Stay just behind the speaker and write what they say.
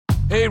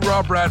Hey,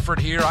 Rob Bradford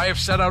here. I have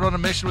set out on a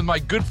mission with my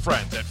good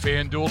friends at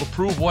FanDuel to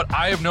prove what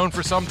I have known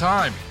for some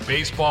time.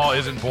 Baseball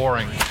isn't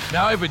boring.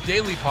 Now I have a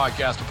daily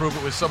podcast to prove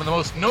it with some of the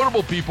most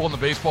notable people in the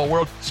baseball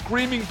world,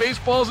 screaming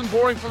baseball isn't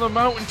boring from the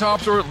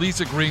mountaintops, or at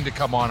least agreeing to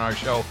come on our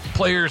show.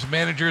 Players,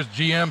 managers,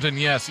 GMs, and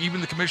yes, even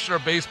the commissioner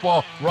of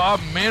baseball, Rob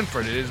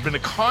Manfred. It has been a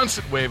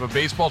constant wave of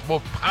baseball's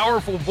most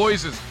powerful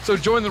voices. So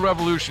join the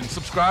revolution.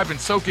 Subscribe and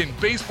soak in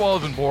Baseball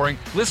Isn't Boring.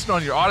 Listen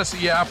on your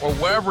Odyssey app or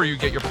wherever you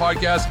get your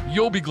podcasts.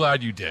 You'll be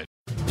glad you did.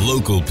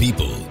 Local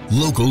people,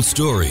 local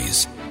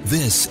stories.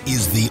 This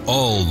is the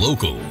All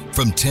Local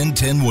from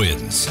 1010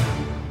 Wins.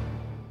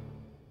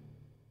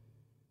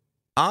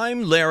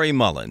 I'm Larry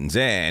Mullins,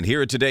 and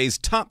here are today's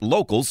top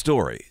local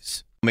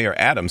stories. Mayor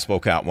Adams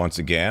spoke out once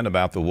again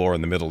about the war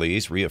in the Middle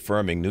East,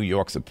 reaffirming New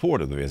York's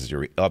support of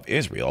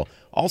Israel,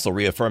 also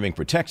reaffirming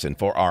protection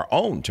for our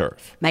own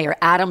turf. Mayor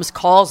Adams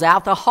calls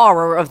out the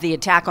horror of the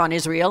attack on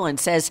Israel and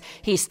says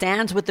he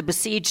stands with the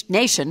besieged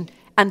nation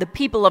and the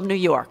people of New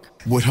York.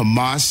 What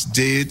Hamas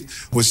did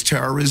was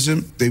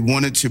terrorism. They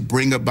wanted to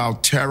bring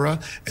about terror,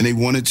 and they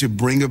wanted to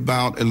bring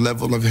about a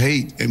level of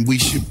hate, and we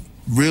should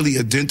really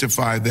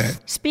identify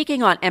that.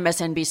 Speaking on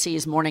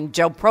MSNBC's Morning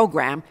Joe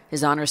program,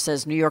 His Honor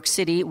says New York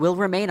City will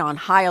remain on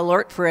high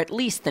alert for at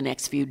least the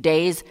next few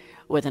days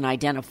with an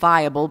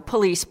identifiable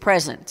police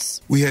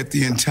presence. We had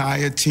the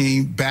entire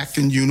team back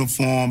in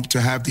uniform to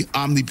have the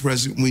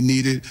omnipresent we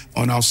needed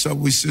on our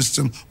subway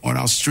system, on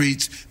our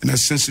streets, and our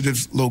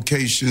sensitive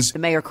locations. The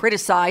mayor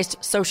criticized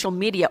social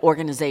media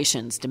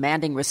organizations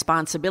demanding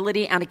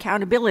responsibility and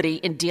accountability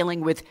in dealing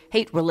with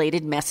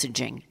hate-related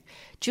messaging.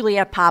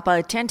 Juliet Papa,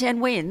 1010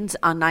 Wins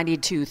on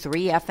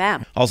 92.3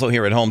 FM. Also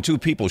here at home, 2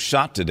 people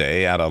shot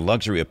today at a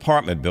luxury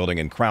apartment building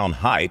in Crown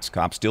Heights.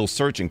 Cops still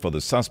searching for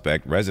the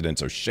suspect.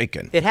 Residents are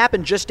shaken. It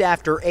happened just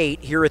after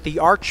 8 here at the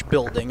Arch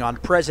Building on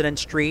President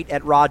Street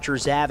at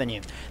Rogers Avenue.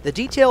 The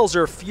details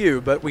are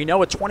few, but we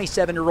know a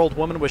 27-year-old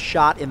woman was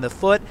shot in the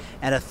foot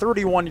and a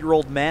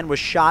 31-year-old man was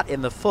shot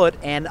in the foot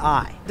and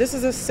eye. This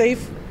is a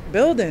safe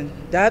building.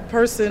 That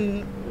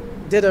person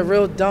did a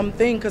real dumb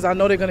thing because I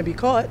know they're going to be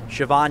caught.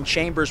 Siobhan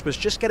Chambers was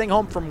just getting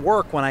home from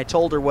work when I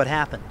told her what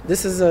happened.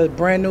 This is a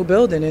brand new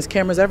building. There's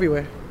cameras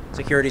everywhere.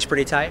 Security's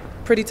pretty tight?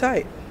 Pretty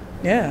tight.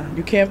 Yeah.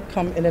 You can't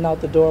come in and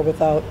out the door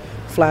without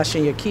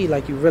flashing your key.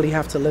 Like, you really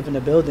have to live in the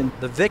building.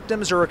 The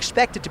victims are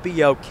expected to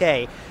be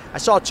okay. I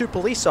saw 2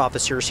 police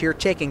officers here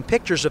taking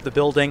pictures of the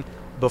building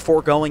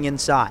before going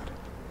inside.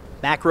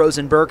 Mac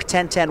Rosenberg,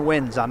 1010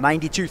 Wins on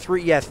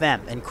 92.3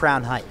 FM in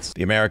Crown Heights.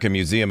 The American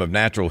Museum of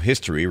Natural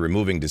History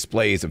removing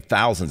displays of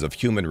thousands of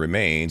human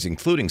remains,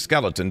 including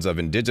skeletons of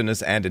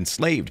indigenous and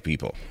enslaved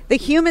people. The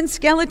human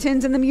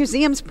skeletons in the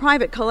museum's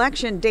private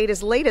collection date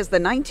as late as the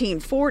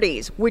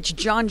 1940s, which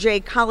John Jay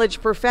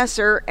College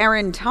professor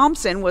Aaron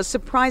Thompson was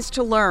surprised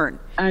to learn.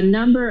 A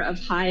number of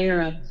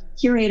higher-up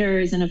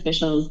curators and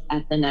officials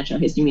at the Natural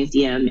History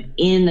Museum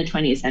in the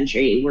 20th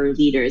century were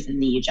leaders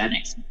in the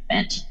eugenics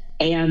movement.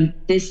 And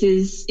this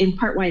is in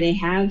part why they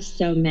have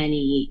so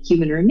many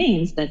human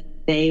remains, that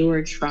they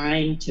were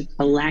trying to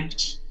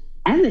collect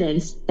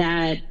evidence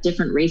that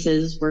different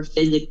races were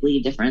physically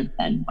different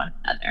than one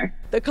another.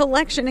 The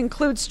collection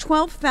includes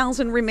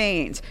 12,000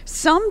 remains,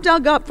 some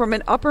dug up from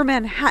an Upper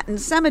Manhattan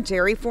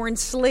cemetery for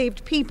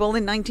enslaved people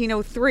in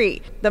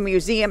 1903. The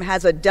museum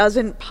has a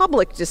dozen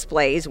public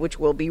displays which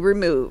will be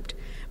removed.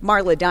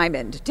 Marla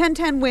Diamond,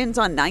 1010 Wins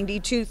on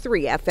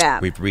 92.3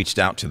 FM. We've reached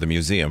out to the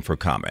museum for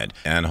comment.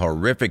 An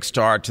horrific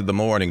start to the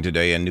morning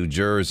today in New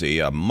Jersey.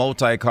 A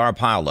multi-car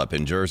pileup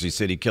in Jersey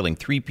City killing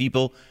 3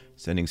 people,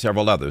 sending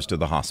several others to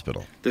the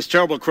hospital. This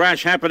terrible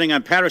crash happening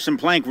on Patterson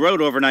Plank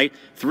Road overnight.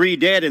 3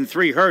 dead and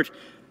 3 hurt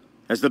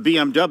as the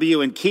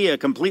BMW and Kia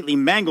completely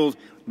mangled.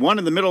 One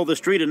in the middle of the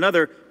street,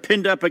 another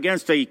pinned up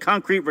against a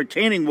concrete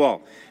retaining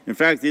wall. In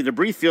fact, the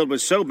debris field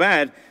was so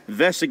bad,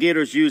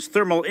 investigators used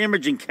thermal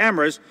imaging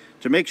cameras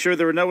to make sure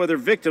there were no other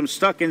victims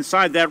stuck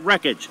inside that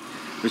wreckage.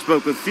 We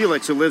spoke with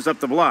Felix, who lives up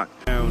the block.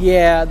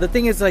 Yeah, the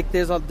thing is, like,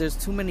 there's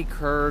too many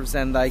curves,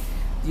 and like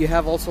you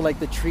have also like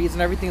the trees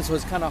and everything, so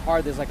it's kind of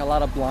hard. There's like a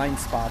lot of blind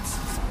spots.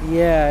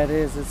 Yeah, it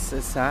is.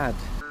 It's sad.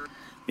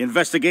 The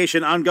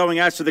investigation ongoing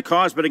as to the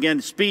cause, but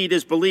again, speed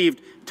is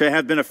believed to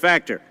have been a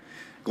factor.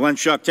 Glenn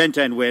Schuck,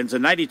 1010 Wins,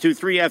 and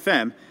 92.3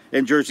 FM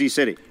in Jersey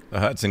City. The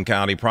Hudson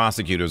County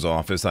Prosecutor's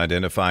Office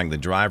identifying the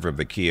driver of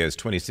the Kia as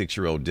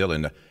 26-year-old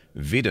Dylan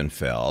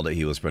Wiedenfeld.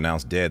 He was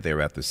pronounced dead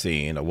there at the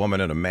scene. A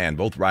woman and a man,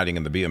 both riding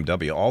in the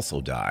BMW, also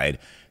died.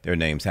 Their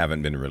names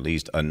haven't been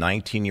released. A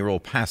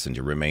 19-year-old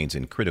passenger remains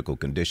in critical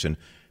condition.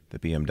 The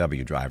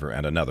BMW driver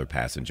and another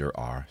passenger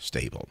are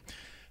stable.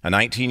 A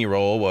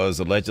 19-year-old was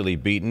allegedly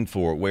beaten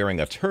for wearing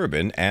a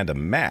turban and a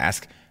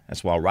mask.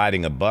 That's while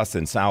riding a bus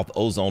in South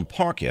Ozone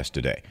Park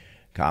yesterday.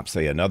 Cops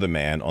say another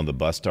man on the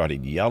bus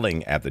started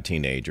yelling at the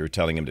teenager,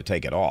 telling him to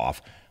take it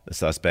off. The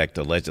suspect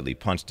allegedly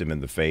punched him in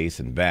the face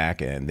and back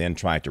and then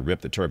tried to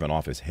rip the turban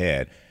off his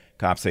head.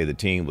 Cops say the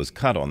teen was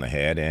cut on the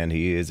head and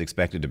he is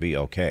expected to be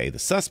okay. The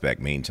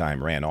suspect,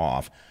 meantime, ran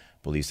off.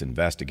 Police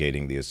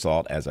investigating the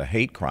assault as a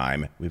hate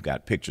crime. We've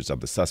got pictures of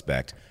the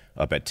suspect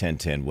up at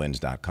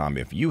 1010wins.com.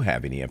 If you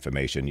have any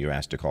information, you're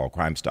asked to call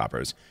Crime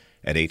Stoppers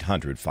at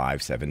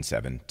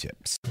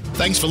 800-577-TIPS.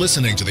 Thanks for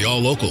listening to the All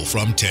Local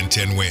from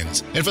 1010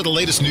 Wins. And for the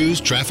latest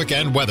news, traffic,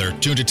 and weather,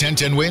 tune to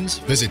 1010 Wins,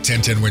 visit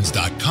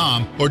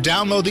 1010wins.com, or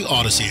download the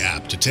Odyssey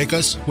app to take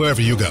us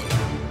wherever you go.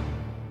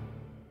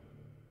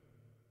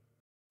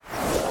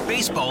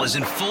 Baseball is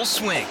in full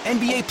swing.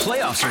 NBA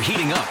playoffs are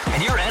heating up,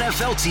 and your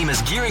NFL team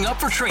is gearing up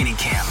for training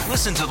camp.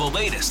 Listen to the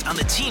latest on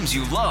the teams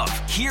you love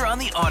here on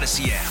the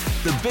Odyssey app.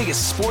 The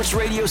biggest sports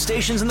radio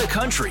stations in the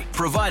country,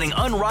 providing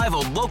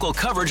unrivaled local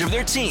coverage of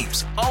their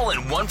teams, all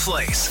in one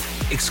place.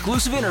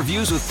 Exclusive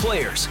interviews with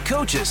players,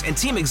 coaches, and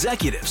team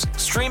executives,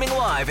 streaming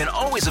live and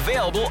always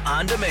available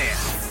on demand.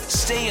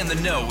 Stay in the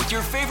know with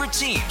your favorite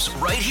teams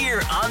right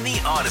here on the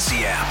Odyssey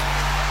app.